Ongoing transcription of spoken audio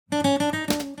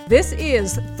This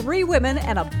is Three Women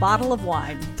and a Bottle of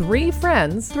Wine. Three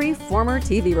friends. Three former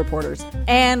TV reporters.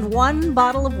 And one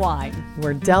bottle of wine.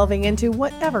 We're delving into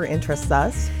whatever interests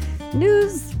us.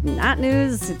 News, not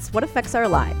news, it's what affects our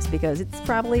lives because it's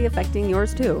probably affecting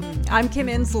yours too. I'm Kim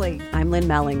Inslee. I'm Lynn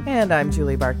Melling. And I'm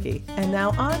Julie Barkey. And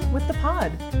now on with the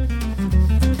pod.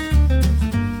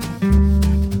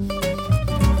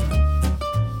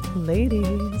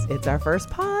 Ladies, it's our first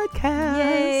podcast.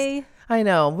 Yay. I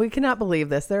know. We cannot believe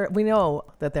this. We know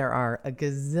that there are a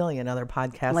gazillion other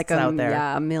podcasts out there.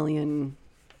 Yeah, a million.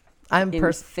 I'm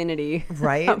infinity.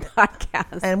 Right?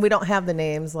 Podcasts. And we don't have the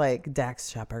names like Dax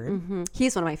Shepard. Mm-hmm.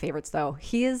 He's one of my favorites, though.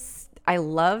 I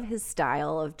love his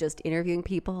style of just interviewing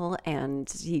people, and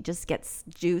he just gets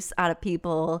juice out of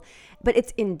people. But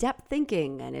it's in-depth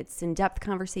thinking, and it's in-depth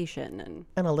conversation.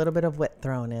 And a little bit of wit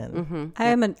thrown in.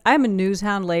 Mm-hmm. I'm a news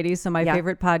hound lady, so my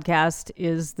favorite podcast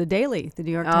is The Daily, the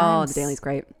New York Times. Oh, The Daily's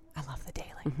great. I love The Daily.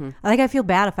 Mm-hmm. I feel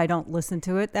bad if I don't listen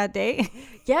to it that day.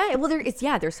 Yeah, well,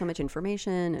 there's so much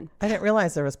information. And I didn't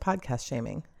realize there was podcast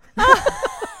shaming.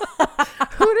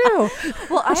 Who knew?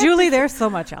 Well, Julie, there's so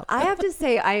much out there. I have to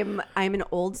say, I'm an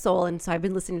old soul, and so I've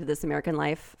been listening to This American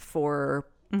Life for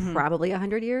probably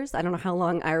 100 years. I don't know how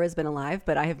long Ira's been alive,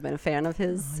 but I have been a fan of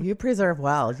his. You preserve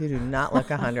well. You do not look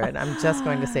 100. I'm just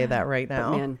going to say that right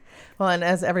now. Man. Well, and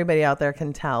as everybody out there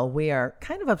can tell, we are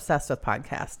kind of obsessed with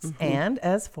podcasts. And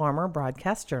as former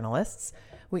broadcast journalists,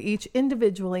 we each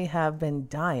individually have been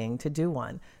dying to do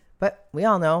one. But we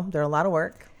all know they're a lot of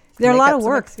work. They're a Make lot up of some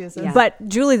work. excuses. Yeah. But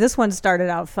Julie, this one started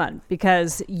out fun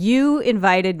because you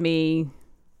invited me.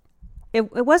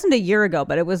 It wasn't a year ago,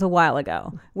 but it was a while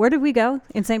ago. Where did we go?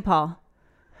 In St. Paul.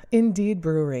 Indeed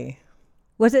Brewery.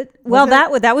 Was it? Well,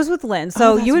 it? that was with Lynn.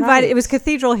 So that's you invited, right. It was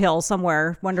Cathedral Hill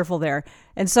somewhere wonderful there.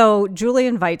 And so Julie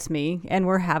invites me and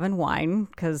we're having wine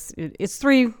because it's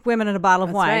three women and a bottle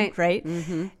of wine, right?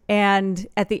 Mm-hmm. And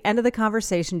at the end of the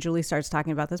conversation, Julie starts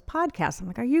talking about this podcast. I'm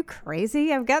like, are you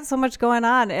crazy? I've got so much going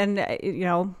on. And, I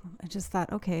just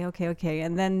thought, okay.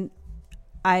 And then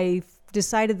I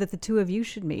decided that the two of you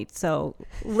should meet. So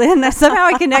Lynn, somehow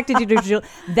I connected you to Julie.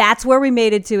 That's where we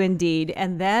made it to Indeed.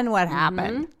 And then what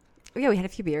happened? Yeah, we had a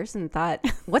few beers and thought,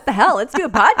 what the hell? Let's do a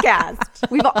podcast.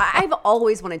 I've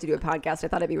always wanted to do a podcast. I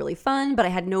thought it'd be really fun, but I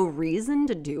had no reason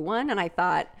to do one. And I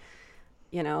thought,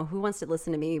 who wants to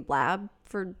listen to me blab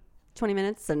for 20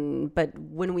 minutes? But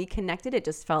when we connected, it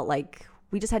just felt like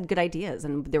we just had good ideas.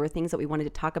 And there were things that we wanted to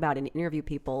talk about and interview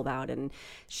people about and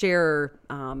share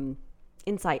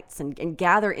insights and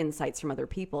gather insights from other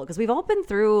people. Because we've all been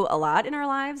through a lot in our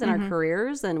lives and our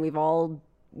careers, and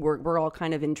we're all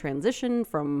kind of in transition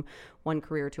from one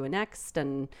career to a next,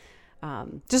 and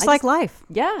Just like life.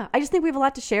 Yeah, I just think we have a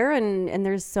lot to share, and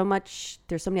there's so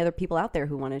many other people out there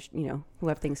who want to, who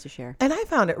have things to share. And I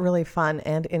found it really fun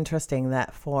and interesting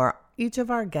that for each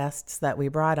of our guests that we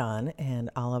brought on,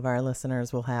 and all of our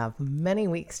listeners will have many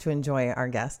weeks to enjoy our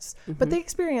guests, but they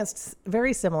experienced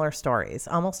very similar stories.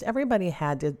 Almost everybody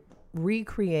had to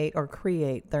recreate or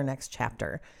create their next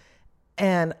chapter.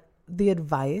 And the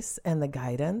advice and the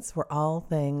guidance were all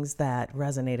things that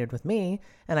resonated with me.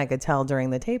 And I could tell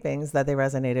during the tapings that they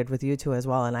resonated with you too as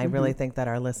well. And I really think that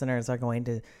our listeners are going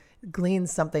to glean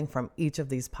something from each of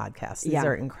these podcasts. These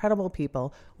are incredible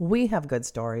people. We have good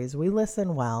stories. We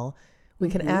listen well. We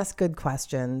can ask good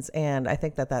questions. And I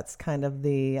think that that's kind of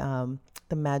the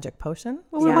magic potion.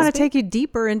 Well, we want to take you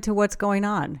deeper into what's going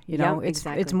on.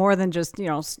 It's more than just,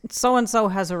 so-and-so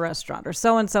has a restaurant, or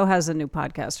so-and-so has a new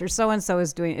podcast, or so-and-so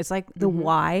is doing, it's like the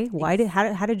why.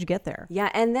 How did you get there? Yeah.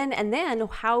 And then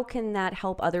how can that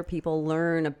help other people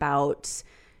learn about,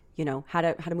 how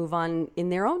to move on in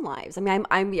their own lives? I mean,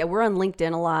 we're on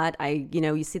LinkedIn a lot.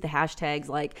 You see the hashtags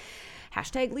like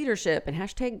hashtag leadership and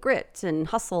hashtag grit and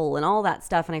hustle and all that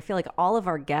stuff. And I feel like all of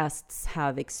our guests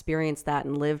have experienced that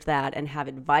and lived that and have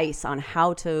advice on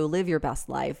how to live your best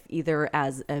life, either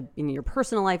in your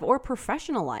personal life or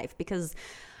professional life. Because,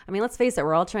 let's face it,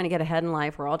 we're all trying to get ahead in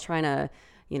life. We're all trying to,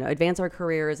 advance our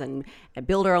careers and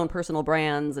build our own personal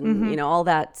brands and, all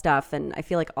that stuff. And I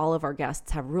feel like all of our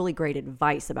guests have really great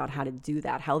advice about how to do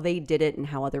that, how they did it, and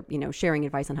how other, sharing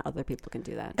advice on how other people can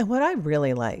do that. And what I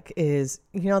really like is,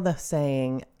 the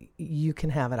saying, you can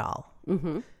have it all.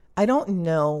 I don't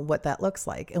know what that looks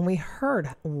like. And we heard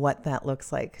what that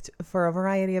looks like for a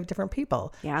variety of different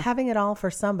people. Yeah. Having it all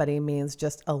for somebody means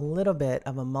just a little bit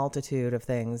of a multitude of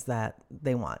things that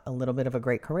they want. A little bit of a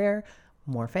great career,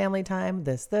 more family time,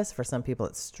 this. For some people,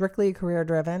 it's strictly career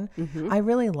driven. I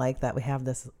really like that we have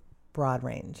this broad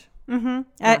range. And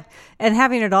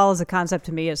having it all as a concept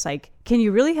to me is like, can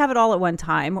you really have it all at one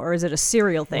time, or is it a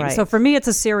serial thing? Right. So for me, it's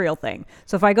a serial thing.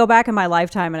 So if I go back in my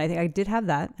lifetime and I think I did have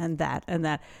that and that and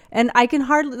that, and I can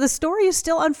hardly, the story is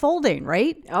still unfolding,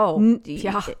 right? Oh,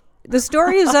 yeah. The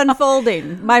story is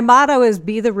unfolding. My motto is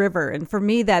be the river. And for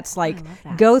me, that's like,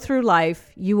 go through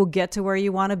life. You will get to where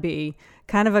you want to be.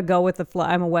 Kind of a go with the flow.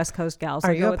 I'm a West Coast gal. So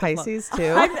Are you go a with the flow. Pisces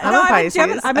too? I'm a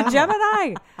Pisces. I'm a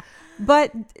Gemini.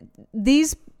 But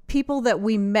these people that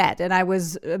we met, and I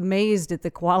was amazed at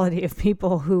the quality of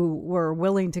people who were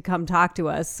willing to come talk to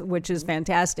us, which is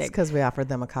fantastic. Because we offered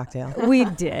them a cocktail. We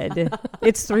did.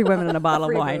 It's 3 women and a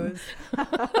bottle of wine.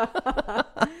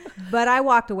 But I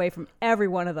walked away from every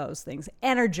one of those things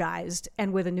energized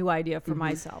and with a new idea for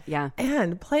myself. Yeah.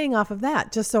 And playing off of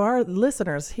that, just so our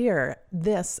listeners hear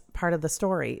this part of the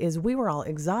story, is we were all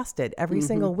exhausted every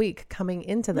single week coming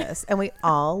into this, and we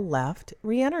all left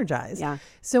re-energized. Yeah.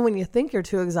 So when you think you're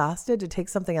too exhausted to take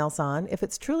something else on, if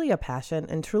it's truly a passion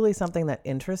and truly something that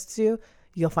interests you,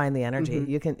 you'll find the energy.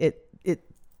 You can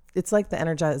it's like the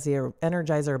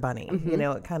Energizer bunny. You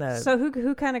know, it kind of. So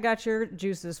who kind of got your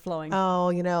juices flowing? Oh,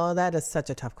 you know, that is such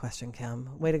a tough question, Kim.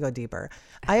 Way to go deeper.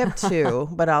 I have 2,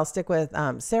 but I'll stick with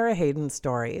Sarah Hayden's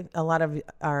story. A lot of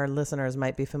our listeners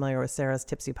might be familiar with Sarah's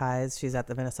Tipsy Pies. She's at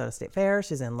the Minnesota State Fair.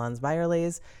 She's in Lunds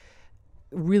Byerly's.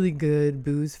 Really good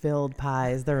booze-filled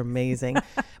pies. They're amazing.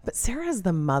 But Sarah's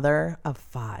the mother of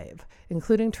 5,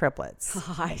 including triplets.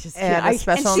 I just And can't. a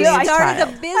special she needs started child.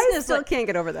 a I business. still can't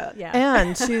get over that. Yeah.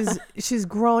 And she's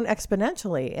grown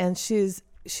exponentially, and she's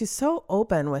so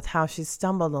open with how she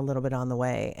stumbled a little bit on the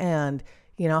way, and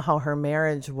you know how her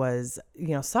marriage was, you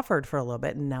know, suffered for a little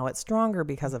bit, and now it's stronger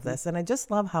because of this. And I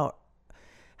just love how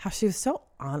she was so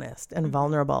honest and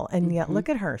vulnerable, and yet look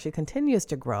at her, she continues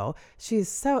to grow. She's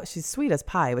sweet as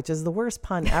pie, which is the worst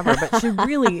pun ever, but she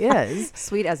really is.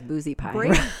 Sweet as boozy pie.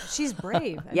 Brave. She's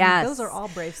brave. I mean, Yes. those are all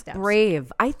brave steps.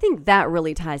 Brave. I think that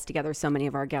really ties together so many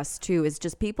of our guests too, is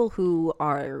just people who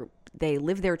they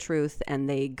live their truth and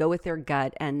they go with their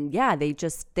gut, and yeah,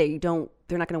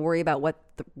 they're not going to worry about what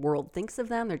the world thinks of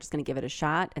them. They're just going to give it a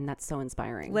shot, and that's so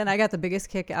inspiring. Lynn, I got the biggest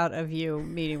kick out of you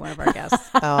meeting one of our guests.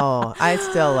 Oh, I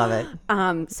still love it.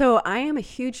 So I am a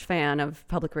huge fan of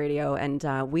public radio, and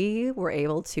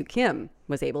Kim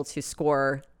was able to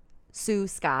score Sue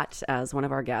Scott as one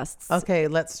of our guests. Okay,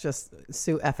 let's just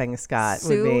Sue effing Scott would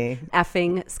Sue be.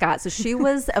 effing Scott. So she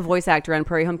was a voice actor on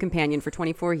Prairie Home Companion for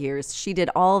 24 years. She did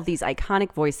all of these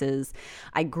iconic voices.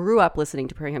 I grew up listening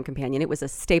to Prairie Home Companion. It was a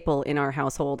staple in our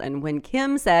household. And when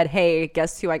Kim said, "Hey,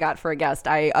 guess who I got for a guest?"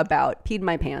 I about peed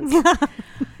my pants.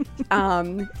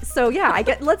 So yeah,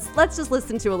 let's just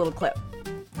listen to a little clip.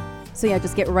 So yeah,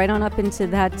 just get right on up into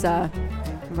that microphone.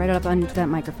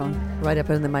 Right up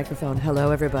in the microphone.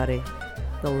 Hello, everybody.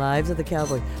 The Lives of the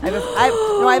Cowboys.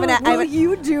 Will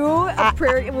you do a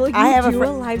prayer? Will you I have a do fr-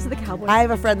 Lives of the Cowboys? I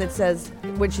have a friend that says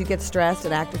when she gets stressed,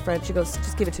 an actor friend, she goes,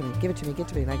 "Just give it to me, give it to me, give it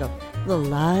to me." And I go, "The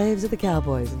Lives of the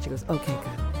Cowboys," and she goes, "Okay,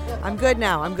 good. I'm good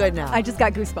now. I just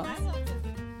got goosebumps.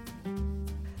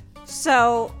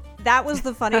 So that was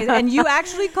the funniest. And you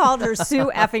actually called her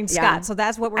Sue effing Scott. Yeah. So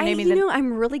that's what we're naming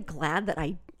I'm really glad that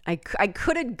I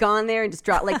could have gone there and just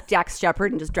dropped like Dax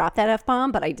Shepard and just dropped that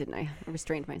F-bomb, but I didn't. I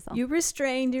restrained myself. You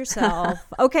restrained yourself.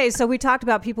 Okay, so we talked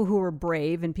about people who are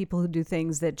brave and people who do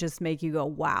things that just make you go,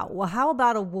 wow. Well, how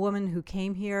about a woman who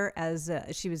came here as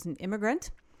she was an immigrant,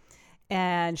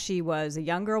 and she was a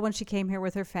young girl when she came here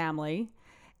with her family,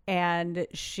 and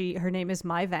her name is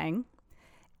Mai Vang,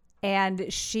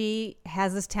 and she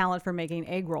has this talent for making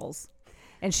egg rolls.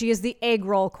 And she is the egg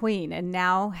roll queen, and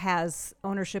now has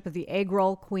ownership of the Egg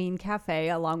Roll Queen Cafe,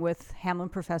 along with Hamlin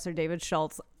professor David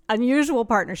Schultz. Unusual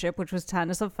partnership, which was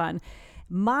tons of fun.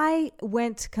 Mai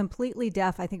went completely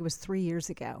deaf, I think it was 3 years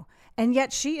ago. And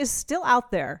yet she is still out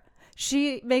there.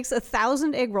 She makes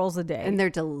 1,000 egg rolls a day. And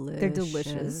they're delicious. They're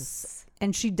delicious.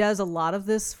 And she does a lot of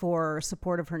this for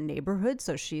support of her neighborhood.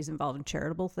 So she's involved in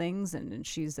charitable things, and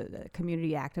she's a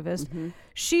community activist. Mm-hmm.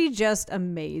 She just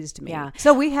amazed me. Yeah.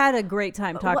 So we had a great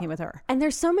time talking with her. And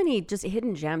there's so many just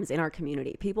hidden gems in our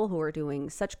community. People who are doing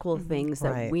such cool things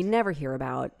that Right. we never hear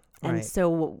about. And Right.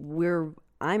 so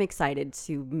I'm excited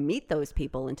to meet those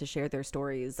people and to share their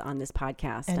stories on this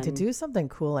podcast. And to do something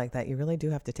cool like that, you really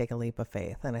do have to take a leap of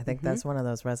faith. And I think that's one of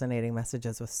those resonating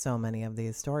messages with so many of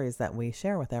these stories that we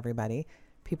share with everybody.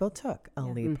 people took a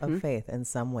leap Mm-hmm. of faith in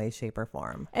some way, shape, or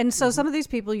form. And so some of these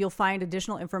people, you'll find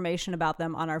additional information about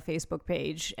them on our Facebook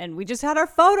page. And we just had our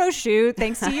photo shoot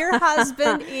thanks to your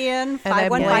husband, Ian, And I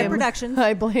 515 Productions.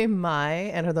 I blame Mai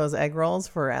and those egg rolls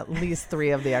for at least 3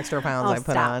 of the extra pounds I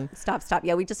put on. Stop.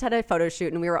 Yeah, we just had a photo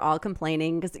shoot and we were all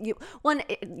complaining because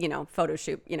photo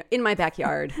shoot, in my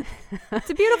backyard. It's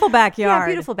a beautiful backyard. Yeah,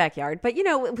 beautiful backyard. But,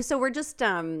 so we're just,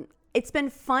 it's been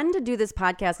fun to do this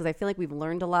podcast because I feel like we've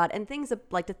learned a lot and things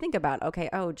like to think about. Okay.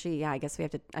 Oh, gee. Yeah, I guess we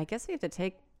have to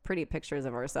take pretty pictures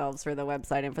of ourselves for the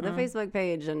website and for the Facebook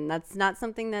page. And that's not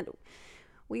something that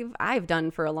I've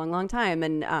done for a long, long time.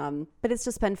 And, but it's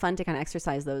just been fun to kind of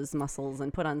exercise those muscles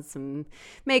and put on some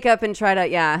makeup and try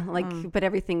to, but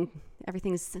everything's,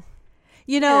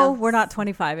 we're not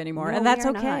 25 anymore, No, and that's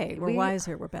we are okay. not. We're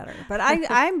wiser. We're better. But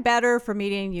I'm better for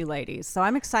meeting you ladies. So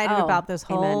I'm excited Oh, about this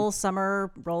whole amen.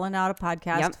 summer rolling out a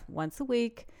podcast Yep. once a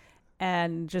week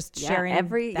and just Yeah, sharing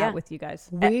that with you guys.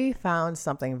 We found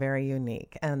something very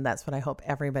unique, and that's what I hope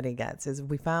everybody gets, is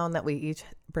we found that we each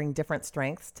bring different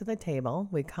strengths to the table.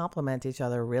 We complement each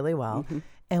other really well,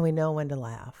 and we know when to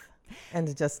laugh and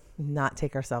to just not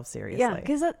take ourselves seriously. Yeah,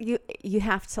 because you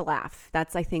have to laugh.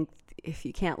 That's, I think, if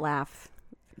you can't laugh,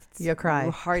 it's You'll cry.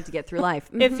 hard to get through life.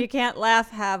 If you can't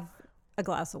laugh, have a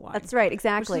glass of wine. That's right, Which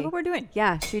exactly. is what we're doing.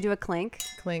 Yeah, should we do a clink?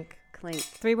 Clink. Clink.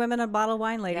 3 women, a bottle of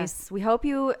wine, ladies. Yes, we hope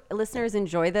you listeners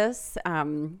enjoy this.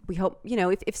 We hope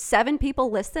if 7 people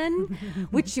listen,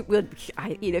 which would,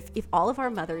 if all of our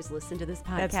mothers listen to this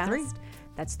podcast, That's 3.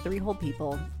 That's 3 whole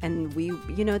people, and we,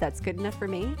 that's good enough for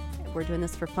me. We're doing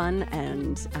this for fun,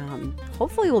 and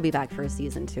hopefully we'll be back for a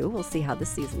season 2. We'll see how this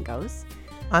season goes.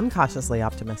 I'm cautiously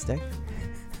optimistic.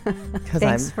 Because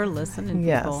Thanks for listening,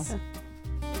 Yes. people.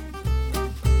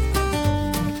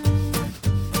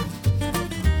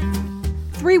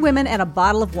 Three Women and a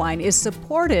Bottle of Wine is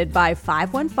supported by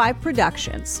 515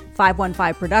 Productions.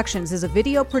 515 Productions is a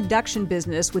video production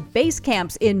business with base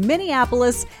camps in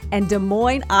Minneapolis and Des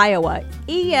Moines, Iowa.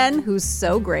 Ian, who's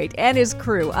so great, and his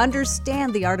crew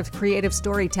understand the art of creative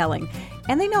storytelling,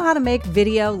 and they know how to make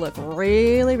video look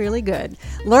really, really good.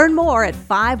 Learn more at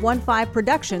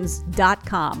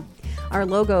 515productions.com. Our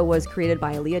logo was created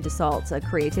by Aaliyah DeSalt, a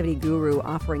creativity guru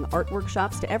offering art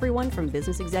workshops to everyone from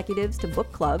business executives to book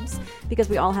clubs, because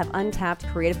we all have untapped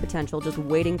creative potential just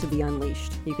waiting to be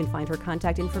unleashed. You can find her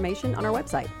contact information on our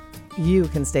website. You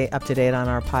can stay up to date on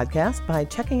our podcast by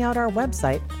checking out our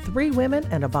website,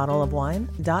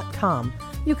 3womenandabottleofwine.com.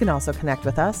 You can also connect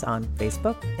with us on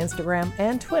Facebook, Instagram,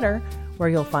 and Twitter, where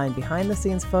you'll find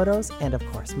behind-the-scenes photos and, of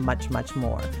course, much, much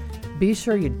more. Be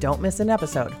sure you don't miss an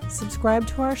episode. Subscribe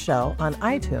to our show on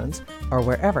iTunes or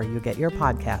wherever you get your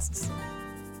podcasts.